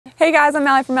Hey guys, I'm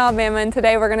Allie from Alabama, and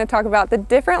today we're going to talk about the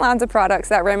different lines of products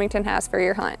that Remington has for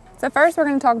your hunt. So first we're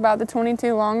going to talk about the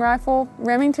 22 long rifle.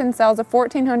 Remington sells a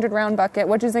 1400 round bucket,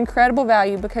 which is incredible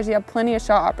value because you have plenty of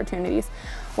shot opportunities.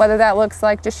 Whether that looks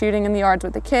like just shooting in the yards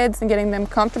with the kids and getting them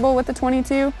comfortable with the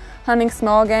 22, hunting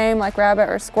small game like rabbit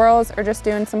or squirrels, or just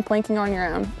doing some plinking on your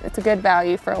own. It's a good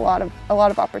value for a lot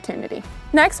of opportunity.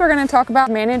 Next, we're going to talk about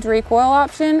managed recoil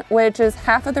option, which is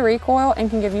half of the recoil and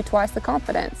can give you twice the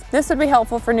confidence. This would be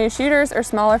helpful for new shooters or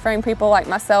smaller frame people like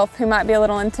myself who might be a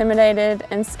little intimidated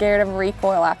and scared of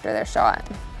recoil after their shot.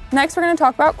 Next, we're going to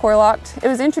talk about Core-Locked. It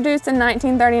was introduced in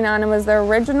 1939 and was the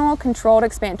original controlled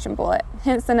expansion bullet,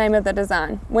 hence the name of the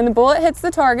design. When the bullet hits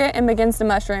the target and begins to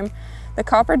mushroom, the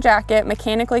copper jacket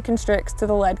mechanically constricts to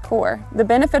the lead core. The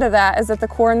benefit of that is that the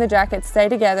core and the jacket stay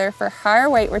together for higher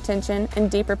weight retention and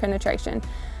deeper penetration.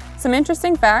 Some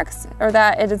interesting facts are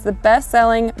that it is the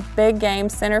best-selling big game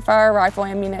centerfire rifle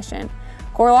ammunition.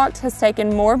 Core-Locked has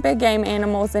taken more big game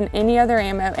animals than any other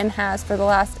ammo and has for the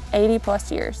last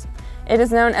 80+ years. It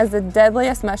is known as the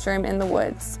deadliest mushroom in the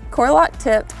woods. Core-Locked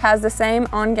tipped has the same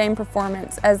on-game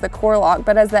performance as the Core-Lock,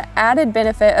 but has the added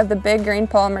benefit of the big green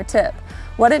polymer tip.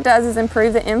 What it does is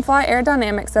improve the in-flight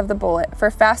aerodynamics of the bullet for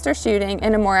faster shooting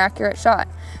and a more accurate shot.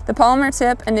 The polymer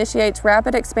tip initiates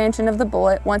rapid expansion of the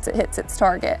bullet once it hits its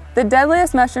target. The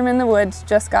deadliest mushroom in the woods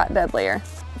just got deadlier.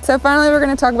 So finally, we're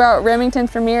going to talk about Remington's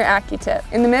Premier AccuTip.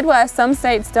 In the Midwest, some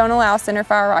states don't allow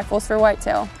centerfire rifles for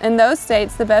whitetail. In those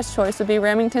states, the best choice would be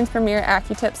Remington's Premier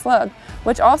AccuTip Slug,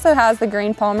 which also has the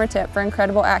green polymer tip for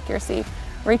incredible accuracy,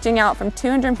 reaching out from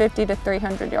 250 to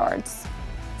 300 yards.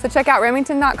 So check out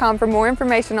Remington.com for more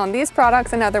information on these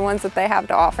products and other ones that they have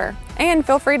to offer. And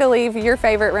feel free to leave your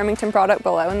favorite Remington product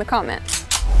below in the comments.